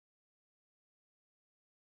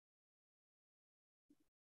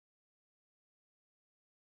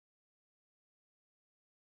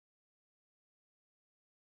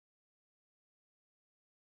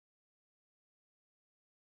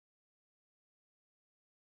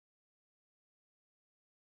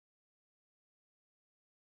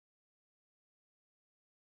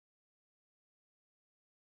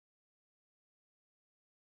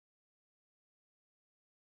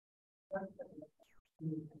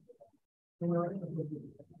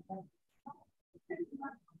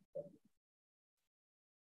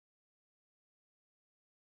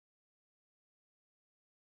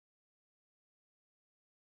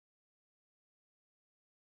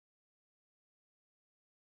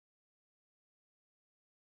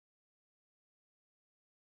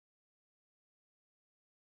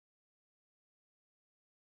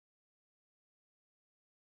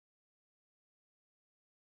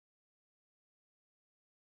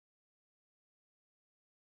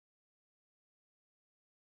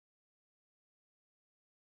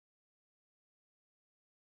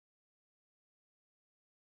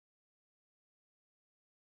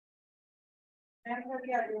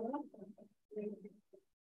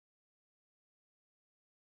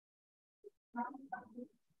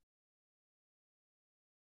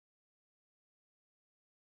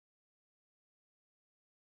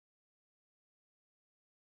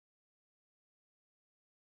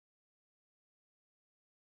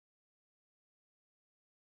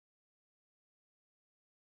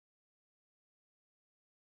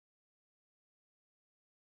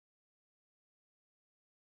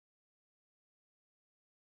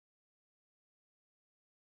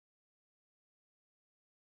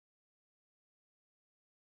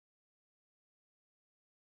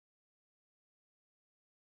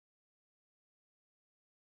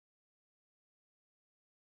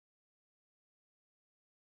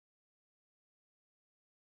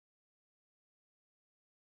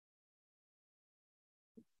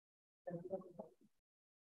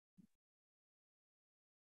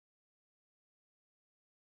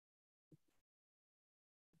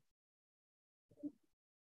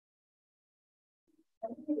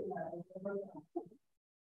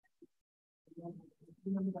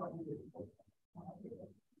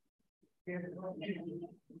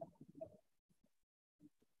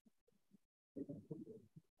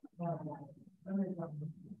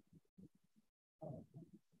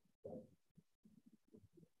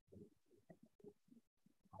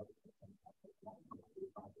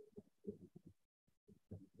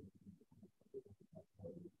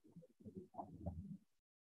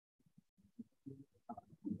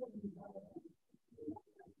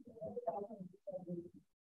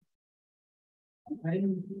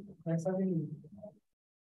ऐसा भी नहीं।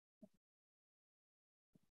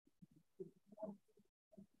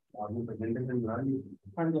 आगे प्रेजेंटेशन बना ली।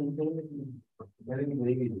 हाँ जी पहले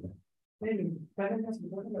नहीं गई नहीं पहले मैं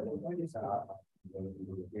समझा था ये सारा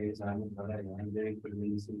ये सामने खड़ा है यहाँ पे एक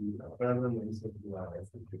प्रेजेंटेशन अपना नहीं सब हुआ है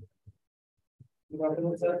सब बात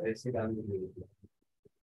है सर ऐसे काम नहीं होगा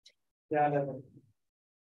क्या हाल है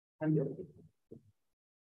हाँ जी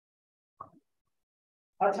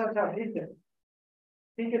अच्छा अच्छा ठीक है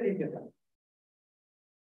ठीक है ठीक है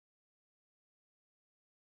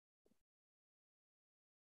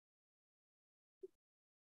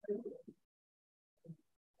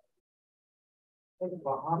सर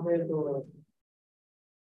वहाँ पे तो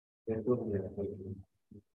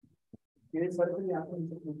ये सर भी यहाँ पे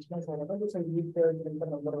मुझसे पूछना चाह रहा था जो संगीत जिनका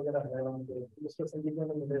नंबर वगैरह है वहाँ पे जिसको संगीत में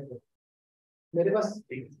मिल रहे थे मेरे पास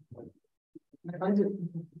हाँ जी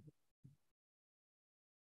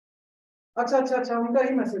अच्छा अच्छा अच्छा उनका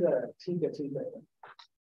ही मैसेज आया ठीक है ठीक है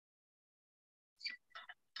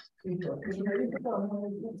ठीक है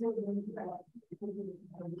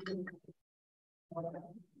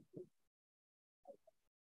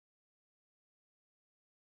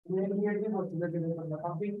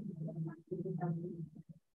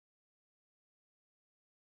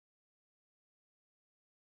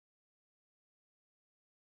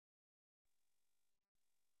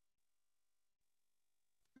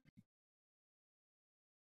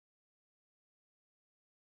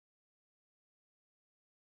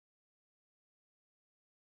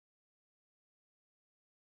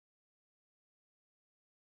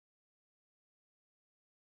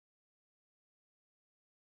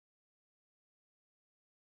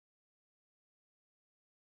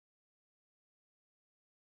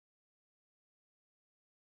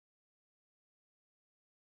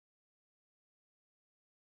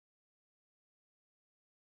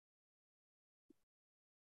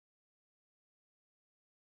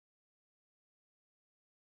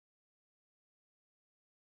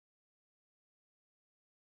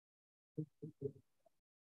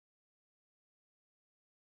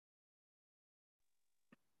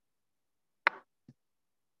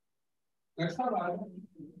कैसा रहा है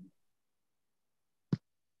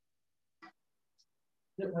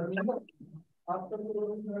ये धर्मेंद्र आपका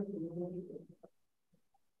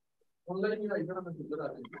ऑनलाइन या इधर में इधर आ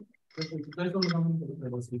जाइए इधर तो नाम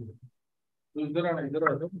नहीं बस तो इधर आना इधर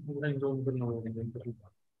आ जाओ पूरा इधर उधर ना होने देंगे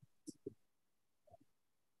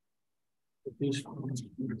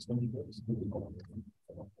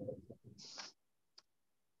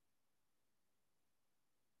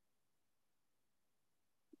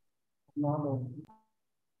No,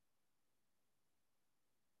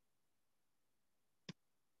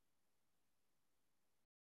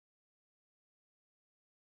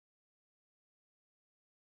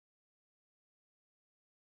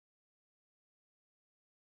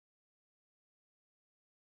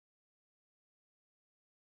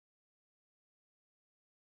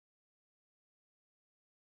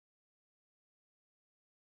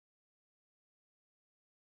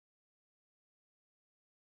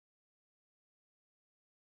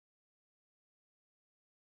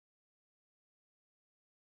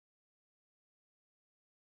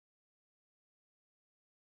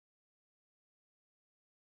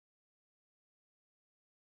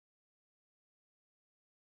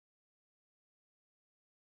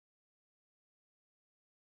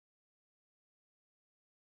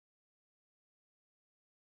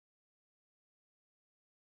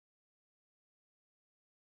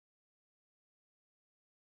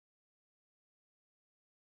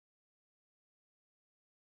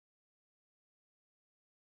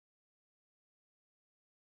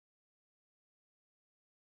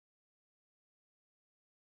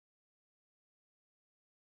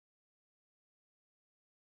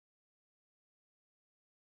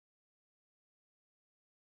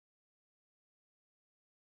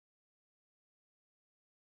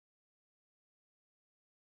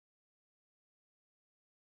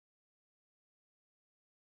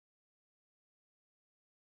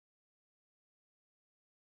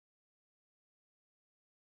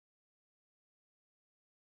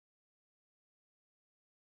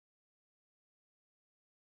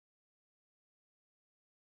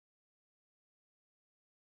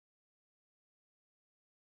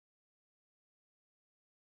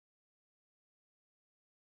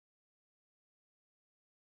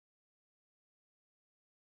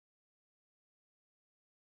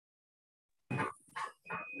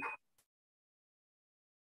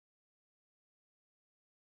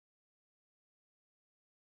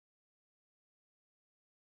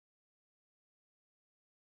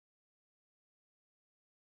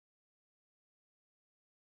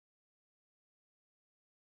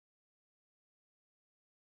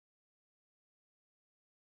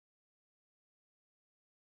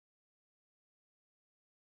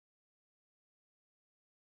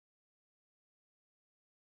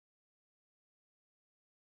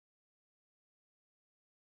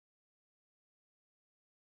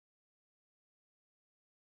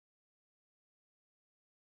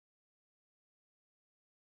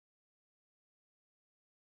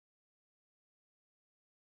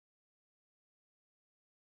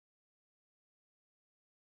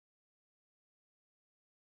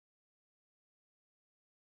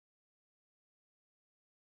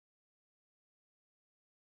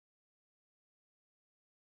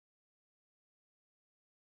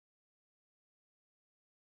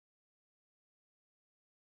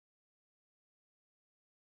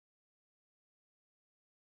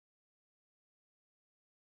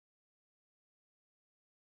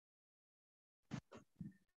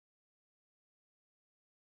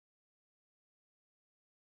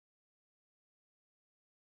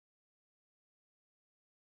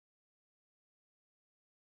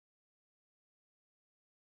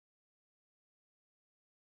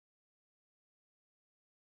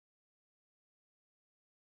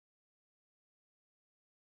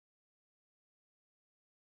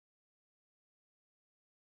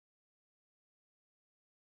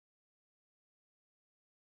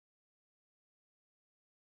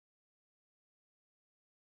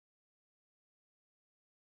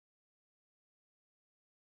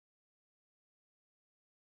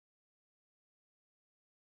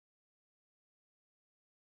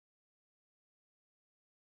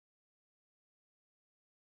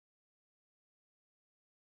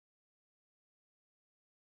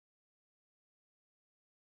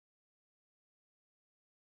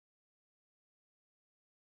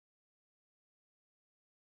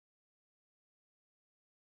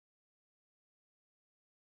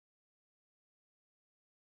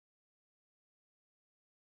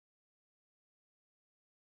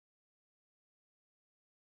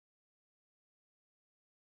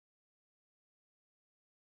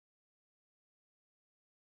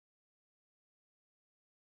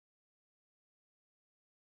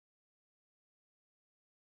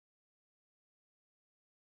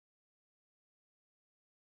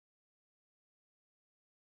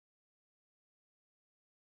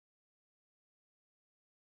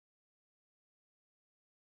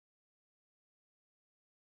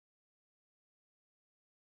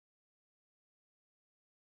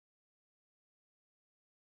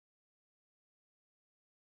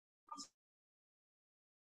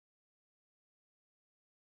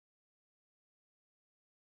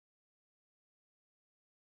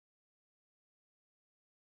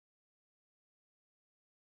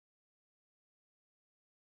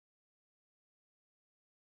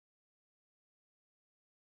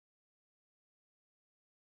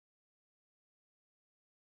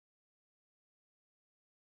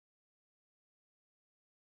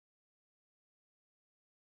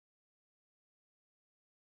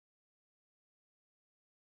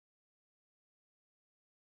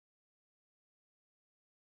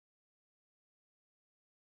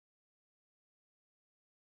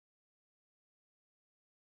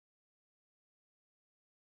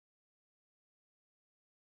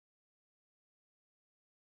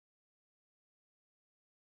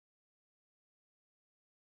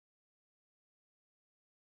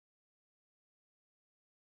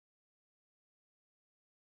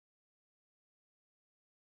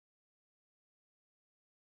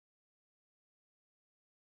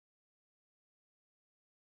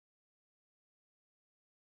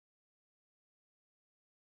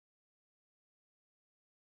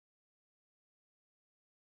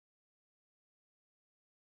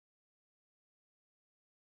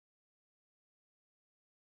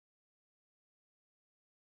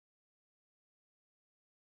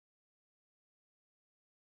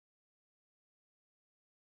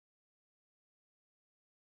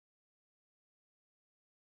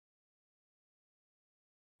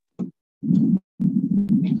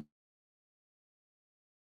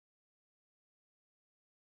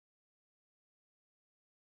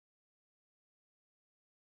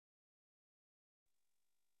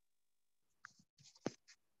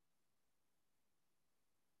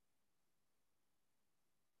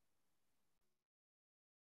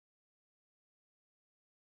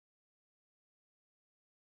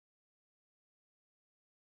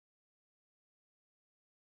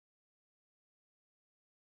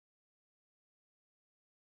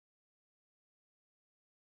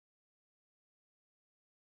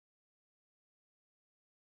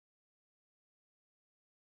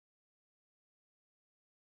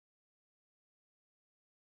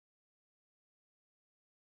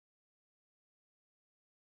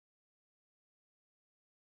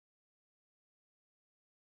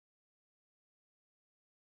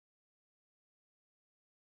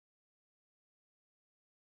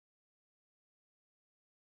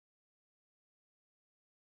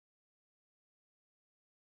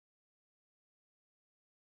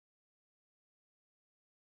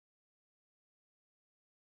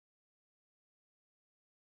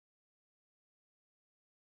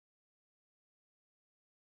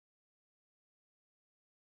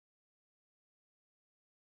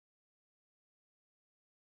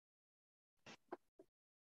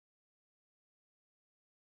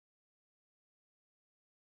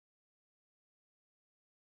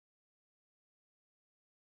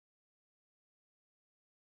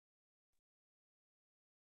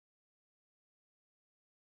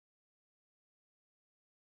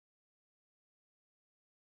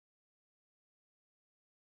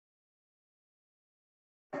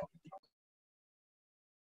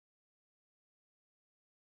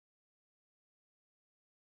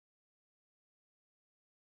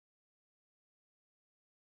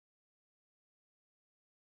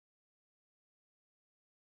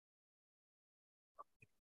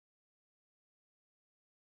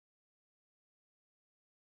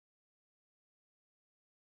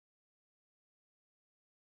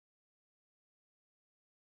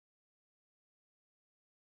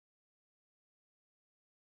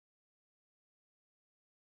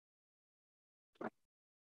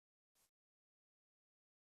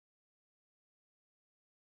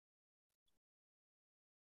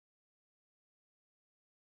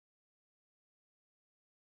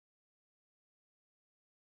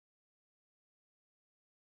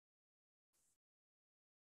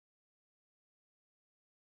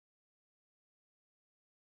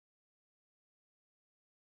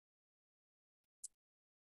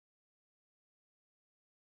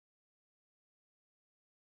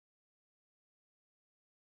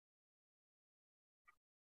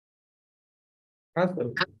 हाँ सर,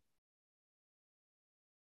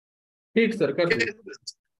 ठीक सर, कर दीजिए।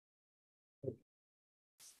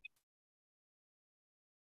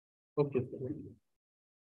 Okay sir.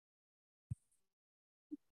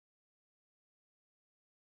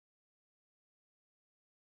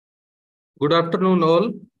 Good afternoon,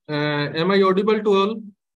 all. Am I audible to all?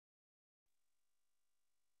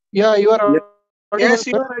 Yeah, you are audible. Yes,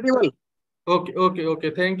 you are audible. Okay.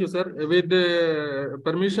 Thank you, sir. With the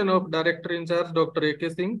permission of Director in charge, Dr. A.K.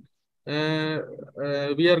 Singh,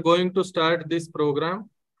 we are going to start this program.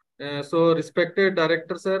 So, respected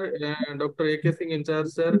Director, sir, Dr. A.K. Singh in charge,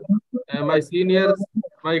 sir, my seniors,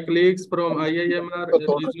 my colleagues from IIMR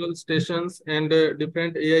regional stations and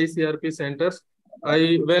different AICRP centers,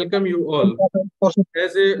 I welcome you all.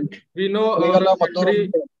 As we know, our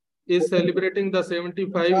country is celebrating the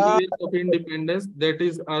 75 years of independence, that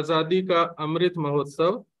is Azadi Ka Amrit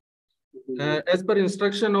Mahotsav. As per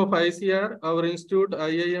instruction of ICR, our institute,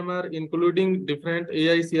 IIMR, including different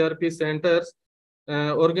AICRP centers,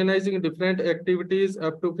 organizing different activities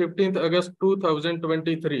up to 15th August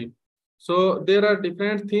 2023. So there are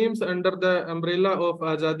different themes under the umbrella of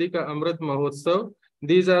Azadi Ka Amrit Mahotsav.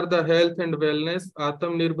 These are the health and wellness,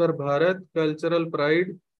 Atmanirbhar Bharat, cultural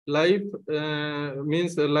pride, life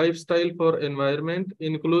means lifestyle for environment,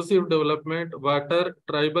 inclusive development, water,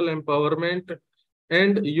 tribal empowerment,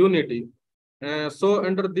 and unity. So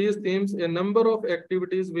under these themes, a number of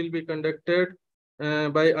activities will be conducted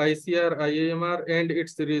by ICR, IIMR, and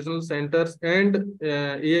its regional centers and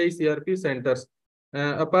AICRP centers.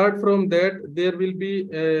 Apart from that, there will be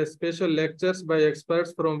special lectures by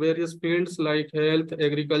experts from various fields like health,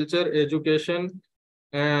 agriculture, education,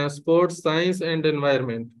 sports, science, and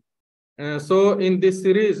environment. So in this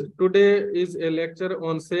series, today is a lecture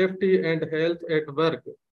on safety and health at work.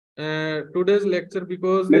 Today's lecture,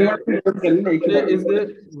 because today is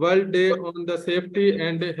the World Day on the Safety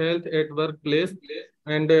and Health at Workplace,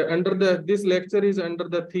 and this lecture is under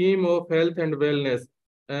the theme of health and wellness.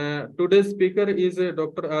 Today's speaker is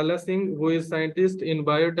Dr. Ala Singh, who is scientist in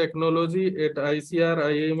biotechnology at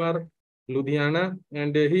ICAR-IMR, Ludhiana,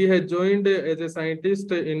 and he has joined as a scientist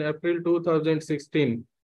in April 2016.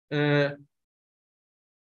 In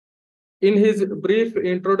his brief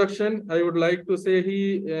introduction, I would like to say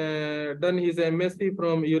he done his MSc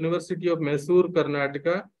from University of Mysore,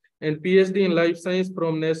 Karnataka, and PhD in Life Science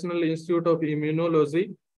from National Institute of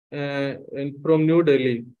Immunology from New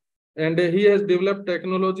Delhi. And he has developed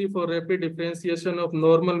technology for rapid differentiation of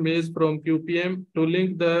normal maize from QPM to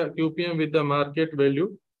link the QPM with the market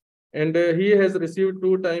value. And he has received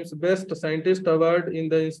 2 times Best Scientist Award in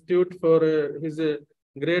the Institute for his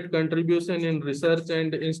great contribution in research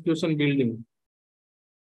and institution building.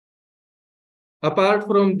 Apart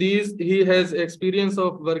from these, he has experience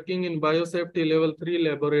of working in biosafety level 3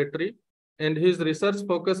 laboratory, and his research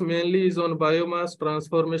focus mainly is on biomass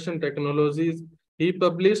transformation technologies. He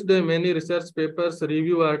published many research papers,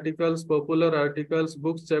 review articles, popular articles,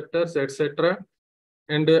 books, chapters, etc.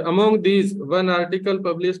 And among these, one article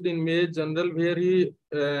published in May Journal where he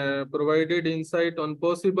provided insight on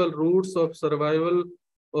possible routes of survival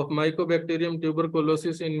of Mycobacterium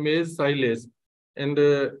tuberculosis in maize silage. And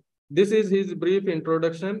this is his brief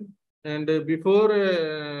introduction. And before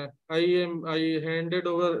I hand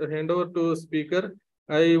over to speaker,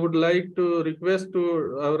 I would like to request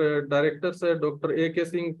to our director, sir, Dr. A.K.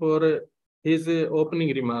 Singh, for his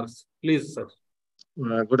opening remarks. Please, sir.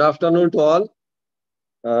 Good afternoon to all.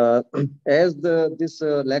 As this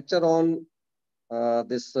lecture on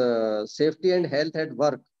this safety and health at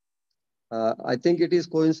work, I think it is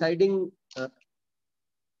coinciding.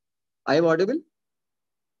 I am audible?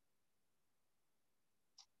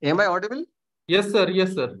 Am I audible? Yes, sir.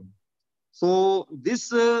 Yes, sir. So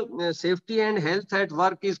this safety and health at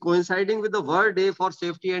work is coinciding with the World Day for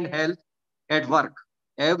Safety and Health at Work.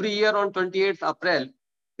 Every year on 28th April,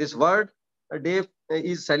 this World Day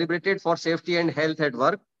is celebrated for safety and health at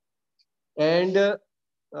work. And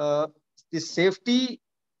the safety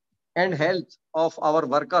and health of our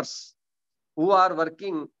workers who are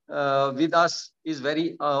working with us is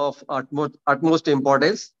very of utmost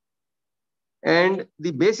importance. And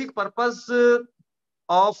the basic purpose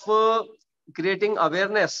of creating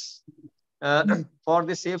awareness for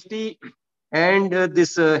the safety and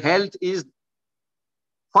this health is,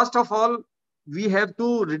 first of all, we have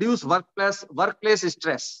to reduce workplace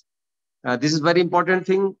stress. This is very important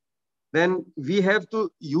thing. Then we have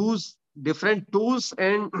to use different tools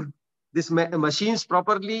and these machines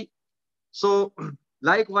properly. So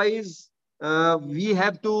likewise, we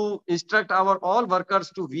have to instruct our all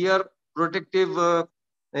workers to wear protective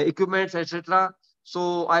equipments, etc.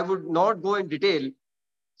 So I would not go in detail.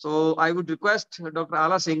 So I would request Dr.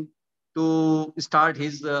 Ala Singh to start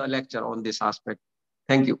his lecture on this aspect.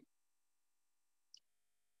 Thank you.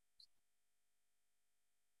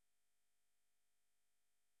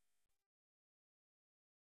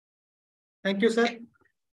 Thank you, sir.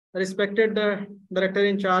 Respected Director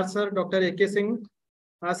in charge, sir, Dr. A.K. Singh,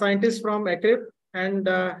 scientists from ECRIP and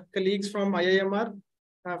colleagues from IIMR.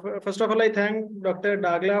 First of all, I thank Dr.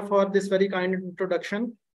 Dagla for this very kind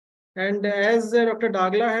introduction. And as Dr.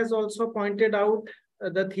 Dagla has also pointed out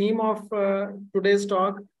the theme of today's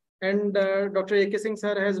talk, and Dr. A.K. Singh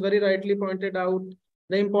sir has very rightly pointed out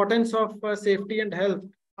the importance of safety and health,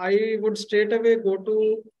 I would straight away go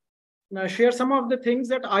to share some of the things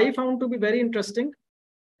that I found to be very interesting.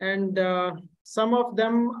 And some of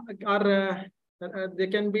them are, they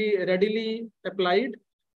can be readily applied,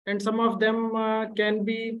 and some of them can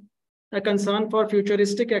be a concern for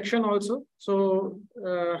futuristic action also. So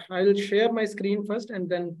I'll share my screen first and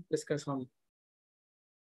then discuss on it.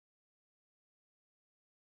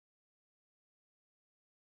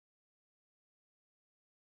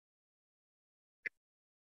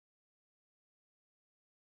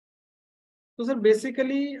 So sir,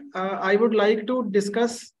 basically, I would like to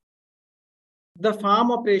discuss the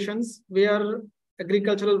farm operations where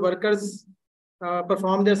agricultural workers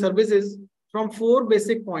perform their services from 4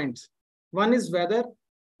 basic points. One is weather,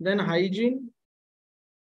 then hygiene.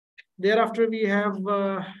 Thereafter, we have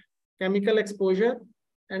chemical exposure.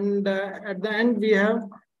 And at the end, we have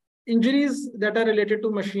injuries that are related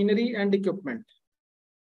to machinery and equipment.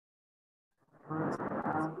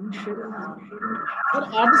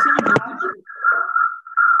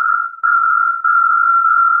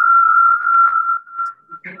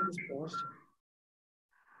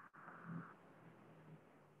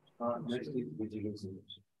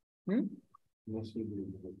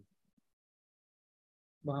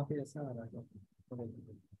 वहां पे ऐसा आ रहा है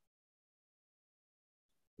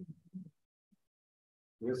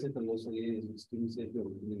वैसे तो motion ये screen से जो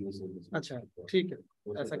अच्छा ठीक है,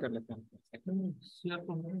 ऐसा कर लेते हैं।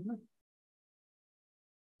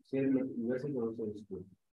 शेयर वैसे तो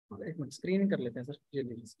एक मिनट स्क्रीन कर लेते हैं सर, ये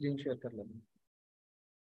स्क्रीन शेयर कर लेते हैं।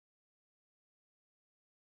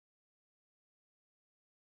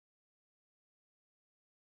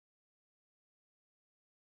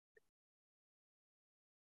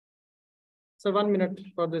 So 1 minute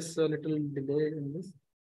for this little delay in this.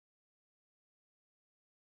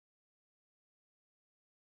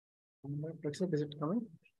 Let's visit coming.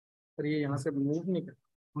 पर ये यहाँ से मूव नहीं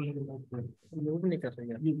कर रही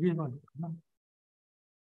है।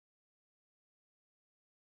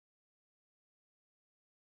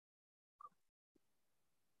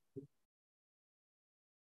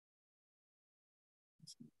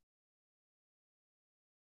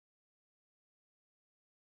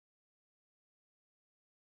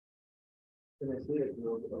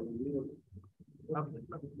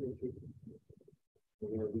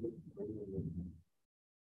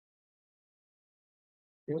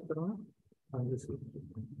 करो ना।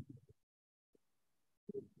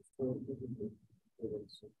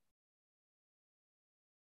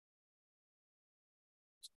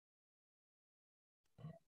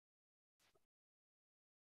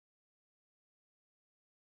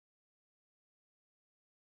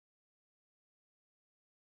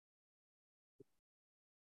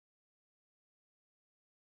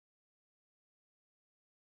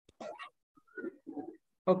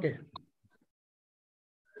 Okay.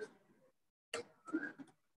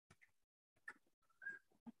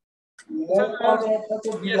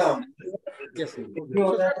 Yes.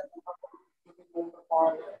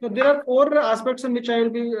 So there are 4 aspects on which I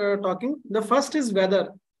will be talking. The first is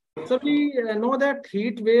weather. So we know that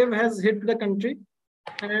heat wave has hit the country,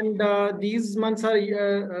 and these months are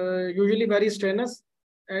usually very strenuous,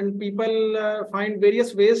 and people find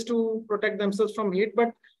various ways to protect themselves from heat.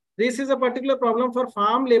 But this is a particular problem for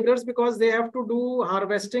farm laborers because they have to do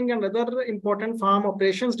harvesting and other important farm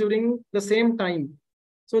operations during the same time.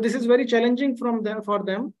 So this is very challenging for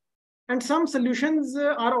them. And some solutions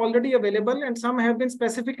are already available, and some have been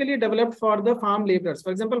specifically developed for the farm laborers.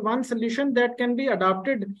 For example, one solution that can be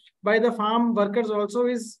adopted by the farm workers also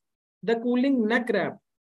is the cooling neck wrap.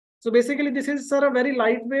 So basically, this is, sir, a very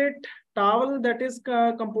lightweight towel that is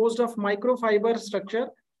composed of microfiber structure,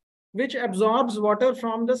 which absorbs water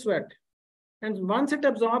from the sweat. And once it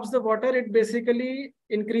absorbs the water, it basically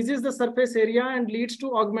increases the surface area and leads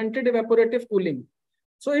to augmented evaporative cooling.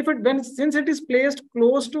 So since it is placed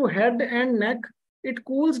close to head and neck, it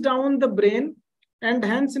cools down the brain and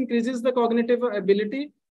hence increases the cognitive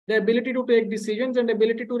ability, the ability to take decisions and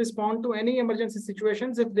ability to respond to any emergency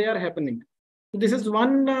situations if they are happening. So this is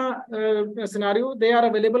one scenario. They are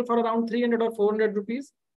available for around 300 or 400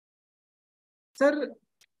 rupees. Sir,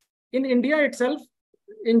 in India itself,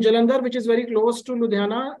 in Jalandhar, which is very close to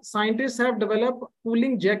Ludhiana, scientists have developed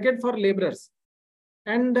cooling jacket for laborers.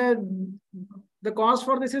 And the cost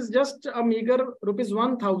for this is just a meager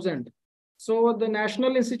 ₹1,000. So the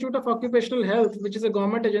National Institute of Occupational Health, which is a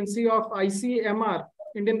government agency of ICMR,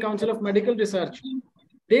 Indian Council of Medical Research,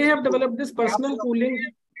 they have developed this personal cooling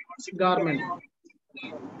garment.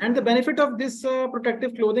 And the benefit of this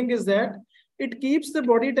protective clothing is that it keeps the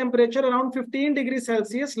body temperature around 15 degrees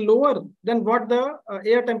Celsius lower than what the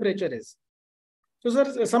air temperature is. So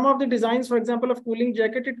sir, some of the designs, for example, of cooling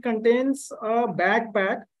jacket, it contains a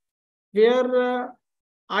backpack where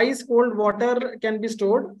ice cold water can be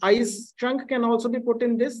stored. Ice chunk can also be put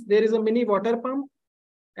in this. There is a mini water pump,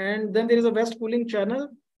 and then there is a vest cooling channel.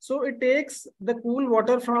 So it takes the cool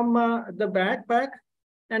water from the backpack,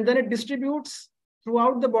 and then it distributes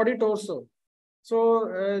throughout the body torso. So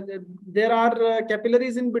there are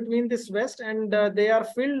capillaries in between this vest, and they are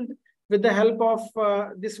filled with the help of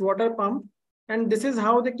this water pump. And this is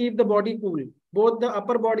how they keep the body cool. Both the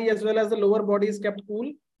upper body as well as the lower body is kept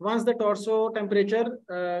cool once the torso temperature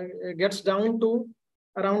gets down to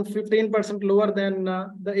around 15% lower than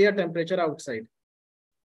the air temperature outside.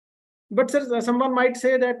 But sir, someone might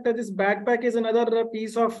say that this backpack is another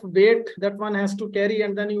piece of weight that one has to carry,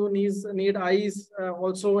 and then you need ice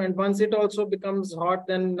also. And once it also becomes hot,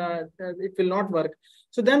 then it will not work.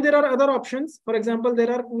 So then there are other options. For example,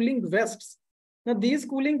 there are cooling vests. Now, these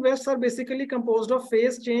cooling vests are basically composed of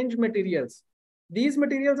phase change materials. These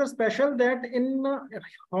materials are special that in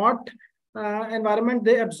hot environment,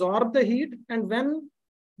 they absorb the heat. And when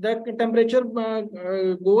the temperature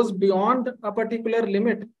goes beyond a particular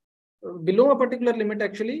limit, below a particular limit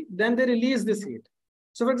actually, then they release this heat.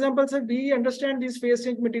 So for example, sir, we understand these phase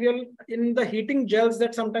change material in the heating gels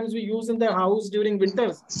that sometimes we use in the house during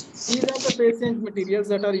winters. These are the phase change materials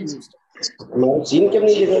that are used.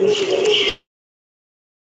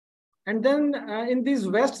 And then in these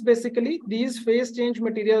vests, basically, these phase change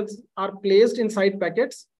materials are placed inside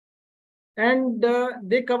packets, and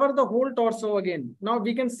they cover the whole torso again. Now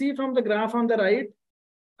we can see from the graph on the right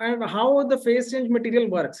and how the phase change material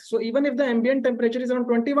works. So even if the ambient temperature is around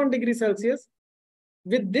 21 degrees Celsius,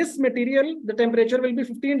 with this material, the temperature will be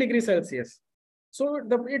 15 degrees Celsius. So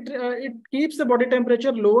it keeps the body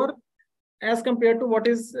temperature lower as compared to what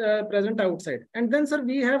is present outside. And then, sir,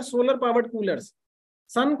 we have solar powered coolers.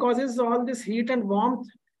 Sun causes all this heat and warmth,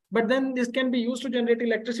 but then this can be used to generate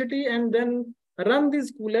electricity and then run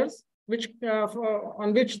these coolers, which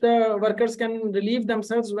on which the workers can relieve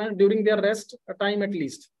themselves during their rest time at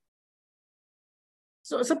least.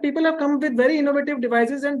 So people have come with very innovative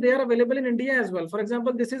devices, and they are available in India as well. For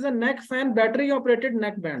example, this is a neck fan battery operated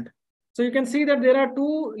neck band. So you can see that there are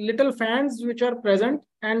two little fans which are present,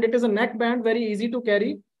 and it is a neck band, very easy to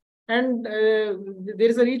carry. And there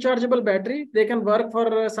is a rechargeable battery. They can work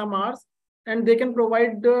for some hours, and they can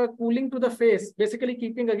provide cooling to the face, basically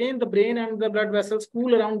keeping again the brain and the blood vessels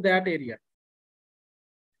cool around that area.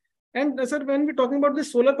 And sir, when we're talking about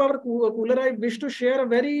this solar power cooler, I wish to share a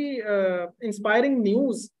very inspiring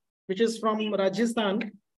news, which is from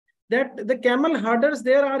Rajasthan, that the camel herders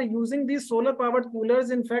there are using these solar powered coolers,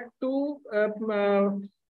 in fact, to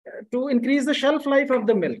increase the shelf life of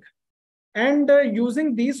the milk. And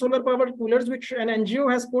using these solar powered coolers, which an NGO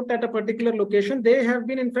has put at a particular location, they have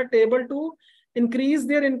been in fact able to increase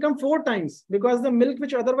their income 4 times, because the milk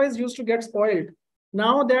which otherwise used to get spoiled,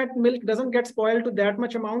 now that milk doesn't get spoiled to that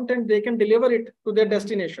much amount, and they can deliver it to their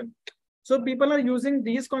destination. So people are using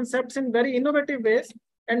these concepts in very innovative ways,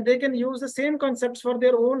 and they can use the same concepts for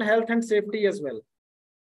their own health and safety as well.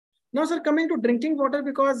 Now, sir, coming to drinking water,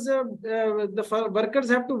 because the workers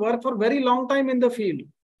have to work for very long time in the field.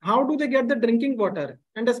 How do they get the drinking water?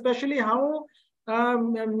 And especially how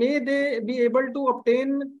may they be able to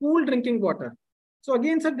obtain cool drinking water? So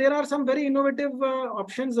again, sir, there are some very innovative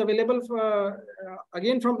options available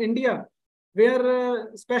again from India,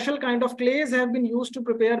 where special kind of clays have been used to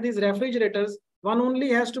prepare these refrigerators. One only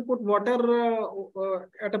has to put water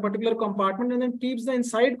at a particular compartment and then keeps the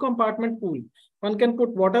inside compartment cool. One can put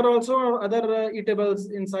water also or other eatables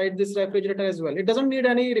inside this refrigerator as well. It doesn't need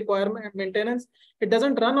any requirement maintenance. It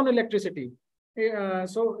doesn't run on electricity.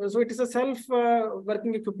 So it is a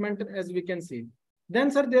self-working equipment, as we can see. Then,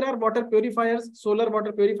 sir, there are water purifiers, solar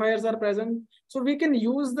water purifiers are present. So we can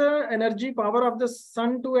use the energy power of the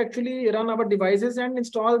sun to actually run our devices and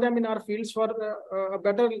install them in our fields for a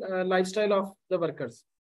better lifestyle of the workers.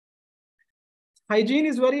 Hygiene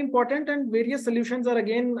is very important, and various solutions are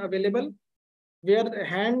again available, where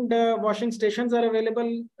hand washing stations are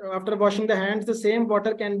available. After washing the hands, the same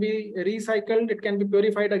water can be recycled. It can be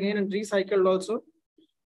purified again and recycled also.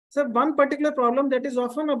 So one particular problem that is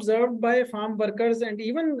often observed by farm workers and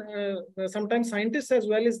even sometimes scientists as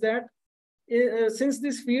well is that since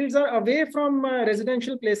these fields are away from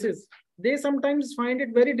residential places, they sometimes find it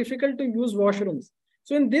very difficult to use washrooms.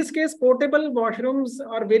 So in this case, portable washrooms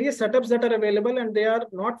are various setups that are available, and they are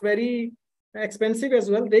not very expensive as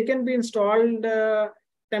well. They can be installed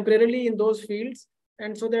temporarily in those fields,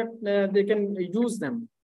 and so that they can use them.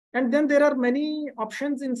 And then there are many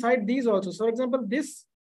options inside these also. So for example, this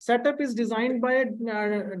setup is designed by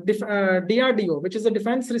DRDO, which is a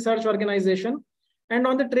Defense Research Organization. And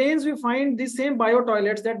on the trains, we find these same bio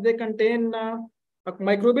toilets that they contain a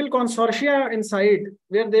microbial consortia inside,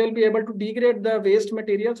 where they will be able to degrade the waste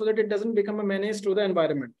material so that it doesn't become a menace to the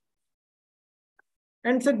environment.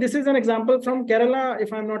 And so this is an example from Kerala,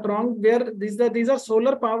 if I'm not wrong, where these are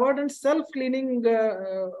solar powered and self-cleaning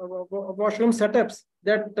washroom setups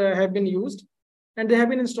that have been used. And they have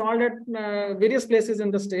been installed at various places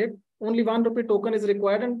in the state. Only ₹1 token is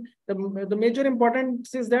required. And the major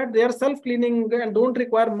importance is that they are self-cleaning and don't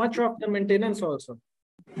require much of the maintenance also.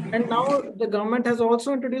 And now the government has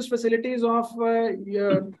also introduced facilities of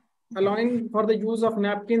allowing for the use of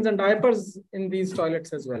napkins and diapers in these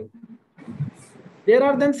toilets as well. There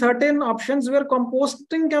are then certain options where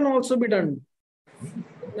composting can also be done.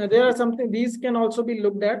 There are these can also be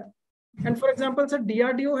looked at. And for example, so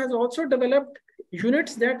DRDO has also developed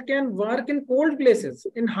units that can work in cold places,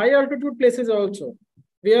 in high altitude places also,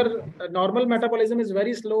 where normal metabolism is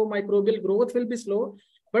very slow, microbial growth will be slow,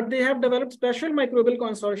 but they have developed special microbial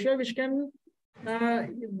consortia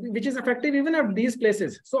which is effective even at these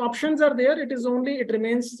places. So options are there. It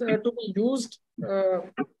remains to be used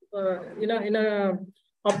in a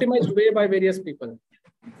optimized way by various people.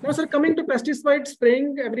 Now, sir, coming to pesticide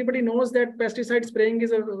spraying, everybody knows that pesticide spraying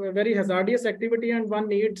is a very hazardous activity, and one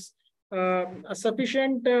needs a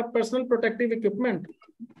sufficient personal protective equipment.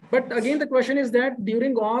 But again, the question is that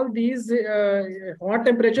during all these hot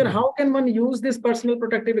temperature, how can one use this personal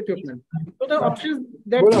protective equipment? So the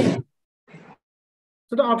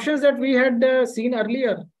options that we had seen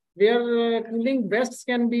earlier, where cooling vests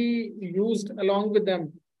can be used along with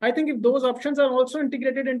them. I think if those options are also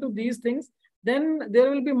integrated into these things, then there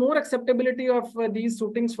will be more acceptability of these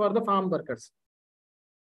suitings for the farm workers.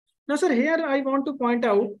 Now, sir, here I want to point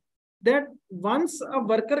out that once a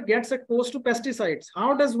worker gets exposed to pesticides,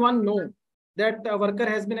 how does one know that a worker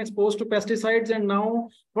has been exposed to pesticides? And now,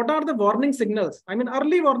 what are the warning signals? I mean,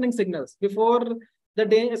 early warning signals before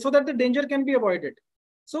the so that the danger can be avoided.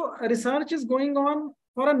 So research is going on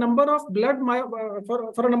for a number of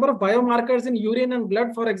for a number of biomarkers in urine and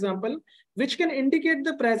blood, for example, which can indicate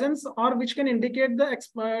the presence or which can indicate the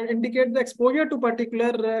exposure to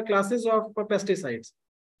particular classes of pesticides.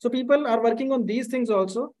 So people are working on these things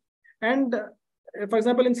also. And for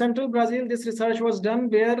example, in central Brazil, this research was done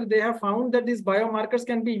where they have found that these biomarkers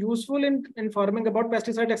can be useful in informing about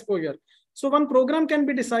pesticide exposure. So one program can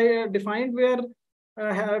be defined where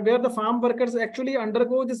the farm workers actually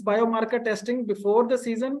undergo this biomarker testing before the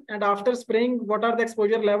season, and after spraying, what are the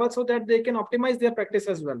exposure levels, so that they can optimize their practice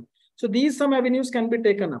as well. So these some avenues can be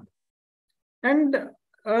taken up. And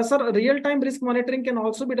sir, real-time risk monitoring can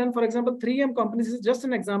also be done. For example, 3M companies, this is just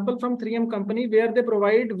an example from 3M company, where they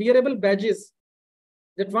provide wearable badges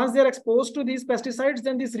that once they're exposed to these pesticides,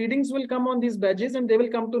 then these readings will come on these badges, and they will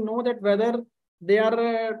come to know that whether they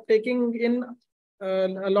are taking in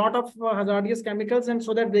a lot of hazardous chemicals, and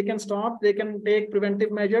so that they can stop, they can take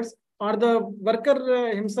preventive measures, or the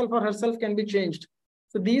worker himself or herself can be changed.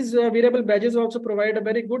 So these wearable badges also provide a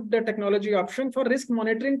very good technology option for risk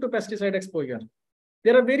monitoring to pesticide exposure.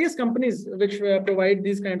 There are various companies which provide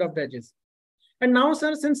these kind of badges. And now,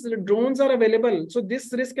 sir, since the drones are available, so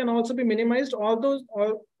this risk can also be minimized, although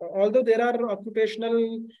there are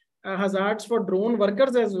occupational hazards for drone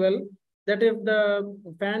workers as well, that if the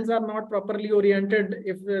fans are not properly oriented,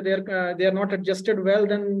 if they are not adjusted well,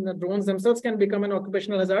 then the drones themselves can become an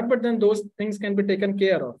occupational hazard, but then those things can be taken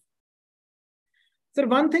care of. So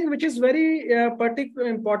one thing which is very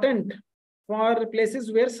particularly important for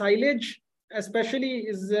places where silage especially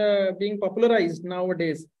is being popularized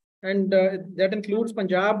nowadays, and that includes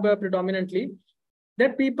Punjab predominantly,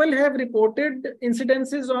 that people have reported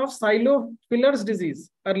incidences of silo fillers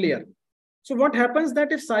disease earlier. So what happens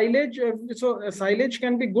that if silage, silage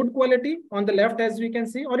can be good quality on the left, as we can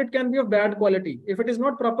see, or it can be of bad quality if it is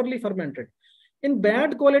not properly fermented. In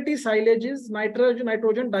bad quality silages,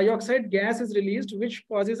 nitrogen dioxide gas is released, which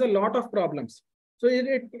causes a lot of problems. So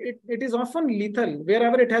it is often lethal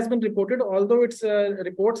wherever it has been reported, although its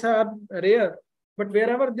reports are rare. But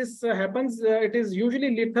wherever this happens, it is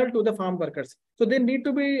usually lethal to the farm workers. So they need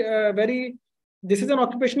to be this is an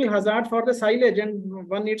occupational hazard for the silage, and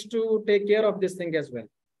one needs to take care of this thing as well.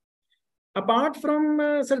 Apart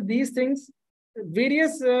from sir, these things,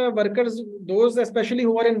 various workers, those especially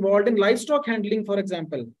who are involved in livestock handling, for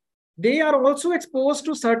example, they are also exposed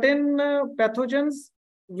to certain pathogens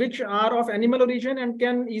which are of animal origin and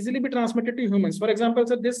can easily be transmitted to humans. For example,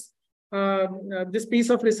 sir, this piece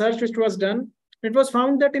of research which was done, it was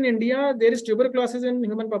found that in India, there is tuberculosis in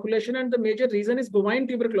human population, and the major reason is bovine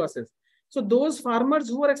tuberculosis. So those farmers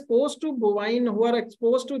who are exposed to bovine, who are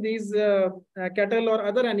exposed to these cattle or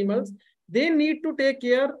other animals, they need to take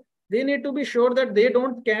care. They need to be sure that they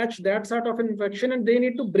don't catch that sort of infection, and they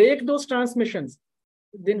need to break those transmissions.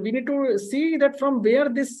 Then we need to see that from where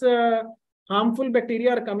this harmful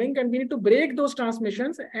bacteria are coming, and we need to break those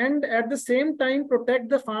transmissions, and at the same time protect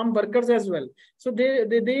the farm workers as well. So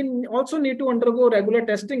they also need to undergo regular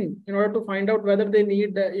testing in order to find out whether they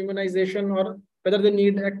need immunization or whether they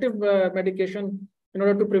need active medication in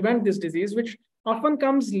order to prevent this disease, which often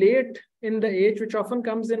comes late in the age, which often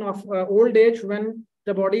comes in old age when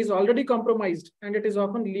the body is already compromised, and it is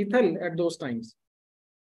often lethal at those times.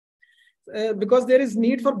 Because there is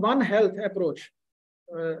need for One Health approach.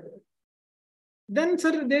 Then,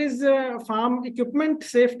 sir, there is farm equipment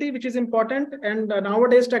safety, which is important. And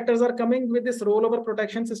nowadays, tractors are coming with this rollover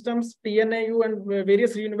protection systems. TNAU and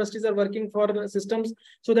various universities are working for systems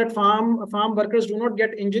so that farm workers do not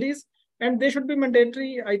get injuries. And they should be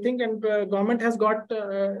mandatory, I think. And government has got,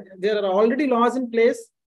 there are already laws in place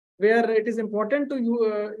where it is important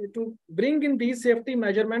to bring in these safety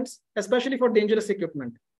measurements, especially for dangerous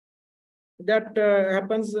equipment. That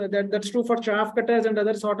happens, that's true for chaff cutters and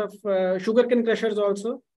other sort of sugarcane crushers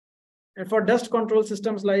also. And for dust control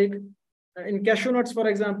systems like in cashew nuts, for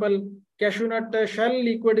example, cashew nut shell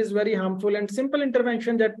liquid is very harmful, and simple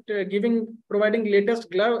intervention that providing latex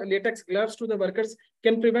gloves to the workers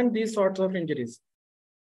can prevent these sorts of injuries.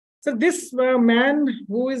 So this man,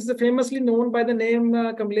 who is famously known by the name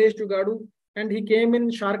Kamlesh Jugadu, and he came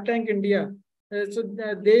in Shark Tank India.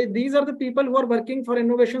 These are the people who are working for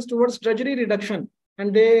innovations towards drudgery reduction,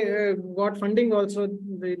 and they got funding also.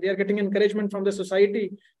 They are getting encouragement from the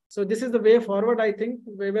society. So this is the way forward, I think,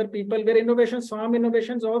 where innovations, farm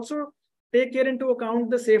innovations also take care into account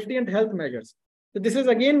the safety and health measures. So this is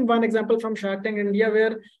again one example from Shark Tank India,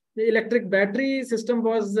 where the electric battery system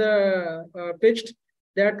was pitched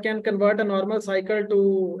that can convert a normal cycle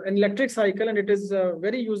to an electric cycle, and it is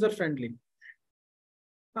very user friendly.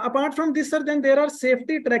 Apart from this, sir, then there are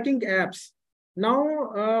safety tracking apps.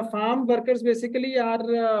 Now, farm workers basically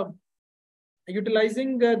are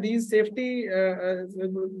utilizing these safety,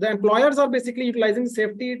 the employers are basically utilizing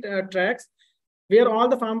safety tracks where all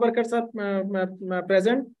the farm workers are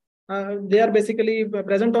present. They are basically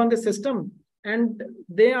present on the system, and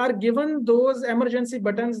they are given those emergency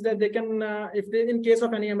buttons that they can, if they, in case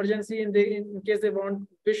of any emergency, in case they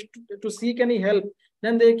wish to seek any help,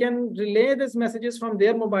 then they can relay these messages from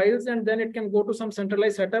their mobiles, and then it can go to some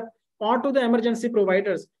centralized setup or to the emergency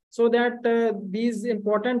providers, so that these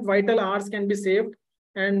important vital hours can be saved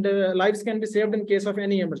and lives can be saved in case of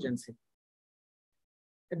any emergency.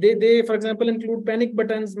 They, for example, include panic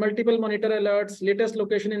buttons, multiple monitor alerts, latest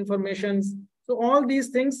location informations. So all these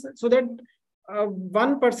things, so that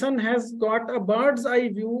one person has got a bird's eye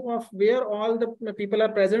view of where all the people are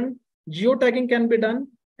present. Geotagging can be done,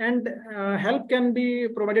 and help can be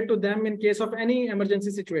provided to them in case of any emergency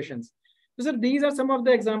situations. So these are some of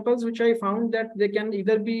the examples which I found that they can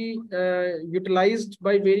either be utilized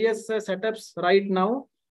by various setups right now,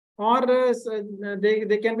 or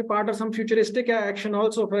they can be part of some futuristic action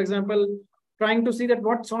also. For example, trying to see that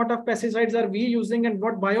what sort of pesticides are we using and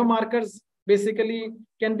what biomarkers basically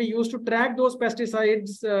can be used to track those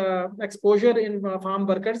pesticides exposure in farm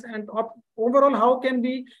workers, and overall how can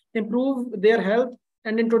we improve their health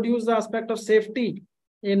and introduce the aspect of safety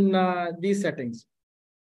in these settings.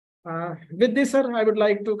 With this, sir, I would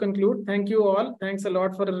like to conclude. Thank you all. Thanks a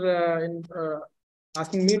lot for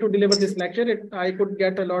asking me to deliver this lecture. I could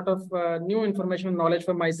get a lot of new information and knowledge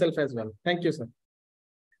for myself as well. Thank you, sir.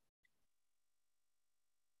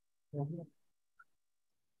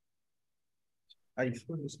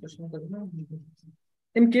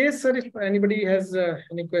 In case, sir, if anybody has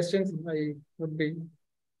any questions, I would be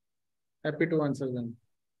happy to answer them.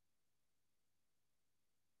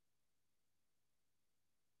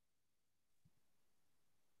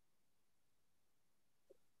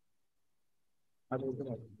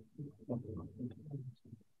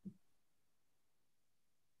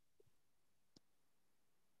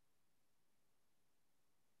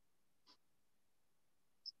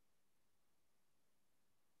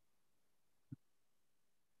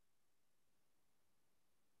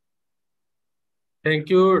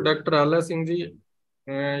 Thank you, Dr. Ala Singh ji.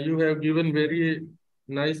 You have given very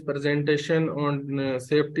nice presentation on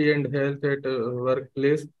safety and health at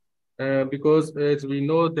workplace, because as we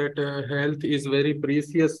know that health is very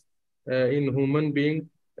precious in human being,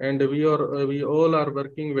 and we all are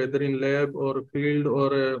working whether in lab or field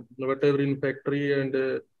or whatever in factory and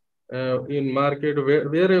in market,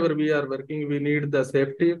 wherever we are working, we need the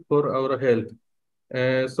safety for our health.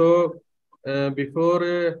 Before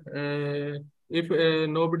if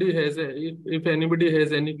nobody has if anybody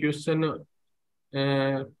has any question,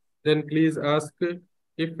 then please ask.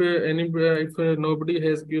 If nobody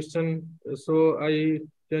has question, so I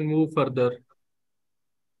can move further.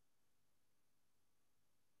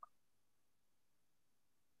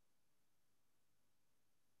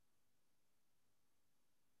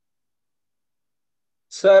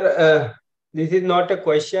 Sir, this is not a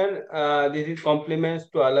question. This is compliments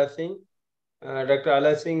to Ala Singh. Dr.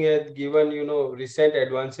 Ala Singh has given, recent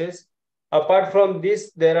advances. Apart from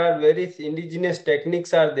this, there are various indigenous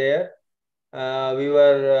techniques are there. We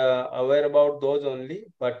were aware about those only,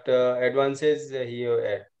 but advances he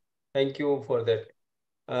had. Thank you for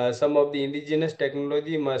that. Some of the indigenous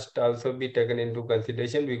technology must also be taken into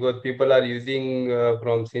consideration, because people are using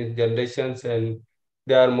from since generations, and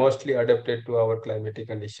they are mostly adapted to our climatic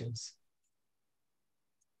conditions.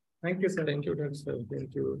 Thank you, sir. Thank you, Dr. Sir.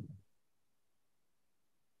 Thank you.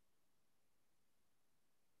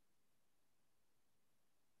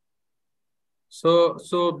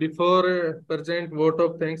 So before present vote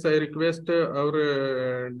of thanks, I request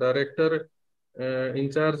our director in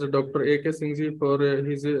charge, Dr. A.K. Singh ji, for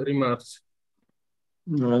his remarks.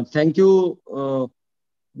 Thank you,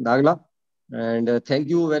 Dagla. And thank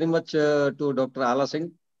you very much to Dr. Ala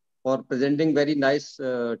Singh for presenting very nice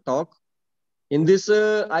talk. In this,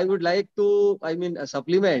 I would like to,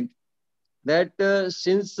 supplement that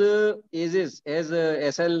since AGES, as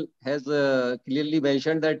SL has clearly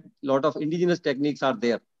mentioned, that lot of indigenous techniques are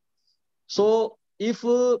there. So if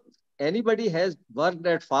anybody has worked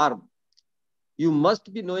at farm, you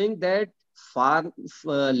must be knowing that farm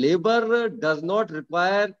labor does not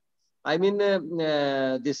require,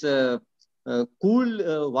 this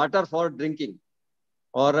cool water for drinking,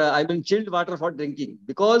 or chilled water for drinking,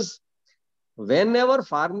 because whenever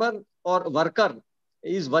farmer or worker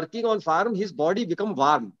is working on farm, his body become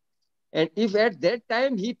warm. And if at that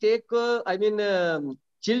time he take,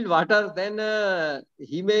 chilled water, then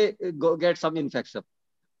he may get some infection.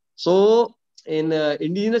 So in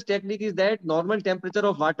indigenous technique is that normal temperature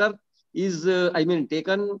of water is,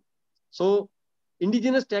 taken. So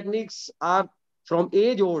indigenous techniques are from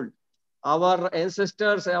age old. Our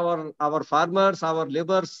ancestors, our farmers, our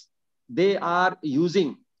laborers, they are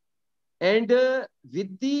using. And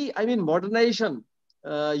with the, modernization,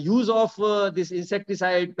 use of this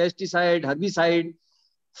insecticide, pesticide, herbicide,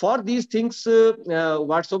 for these things,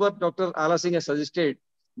 whatsoever Dr. Ala Singh has suggested,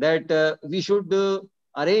 that we should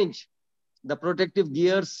arrange the protective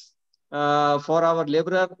gears for our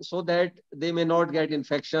laborer, so that they may not get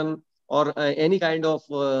infection or any kind of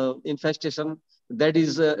infestation. That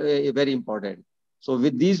is very important. So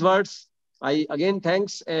with these words, I again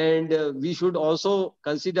thanks, and we should also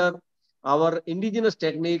consider our indigenous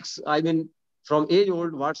techniques, from age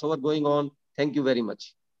old, whatsoever going on. Thank you very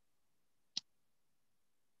much.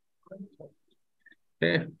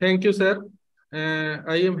 Thank you, sir.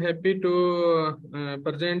 I am happy to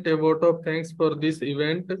present a vote of thanks for this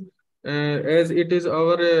event, as it is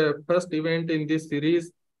our first event in this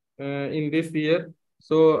series in this year.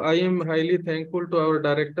 So I am highly thankful to our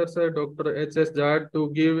director, sir, Dr. H.S. Jad, to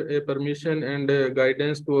give a permission and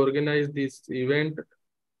guidance to organize this event.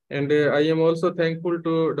 And I am also thankful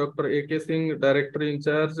to Dr. A.K. Singh, Director in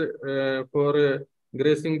Charge, for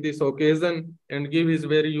gracing this occasion and give his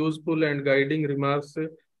very useful and guiding remarks.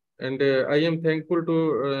 And I am thankful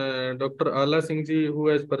to Dr. Ala Singh ji, who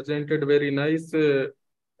has presented very nice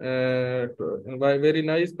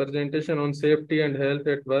presentation on safety and health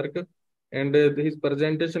at work. And his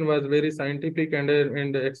presentation was very scientific and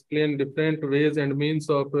explained different ways and means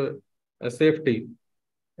of safety.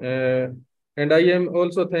 And I am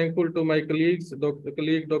also thankful to my colleagues,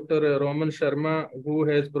 Dr. Roman Sharma, who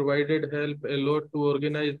has provided help a lot to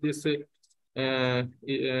organize this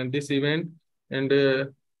event. And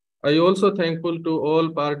I also thankful to all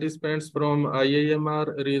participants from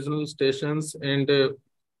IIMR regional stations and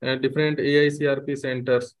different AICRP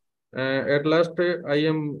centers. At last, I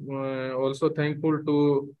am also thankful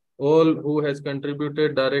to all who has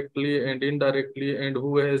contributed directly and indirectly, and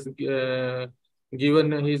who has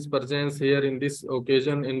given his presence here in this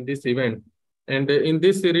occasion, in this event. And in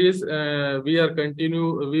this series, we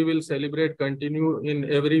will continue in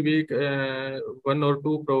every week, 1 or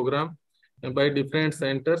 2 program by different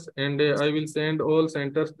centers. And I will send all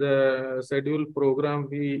centers the scheduled program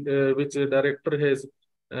which the director has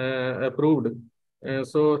approved.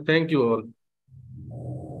 So thank you all.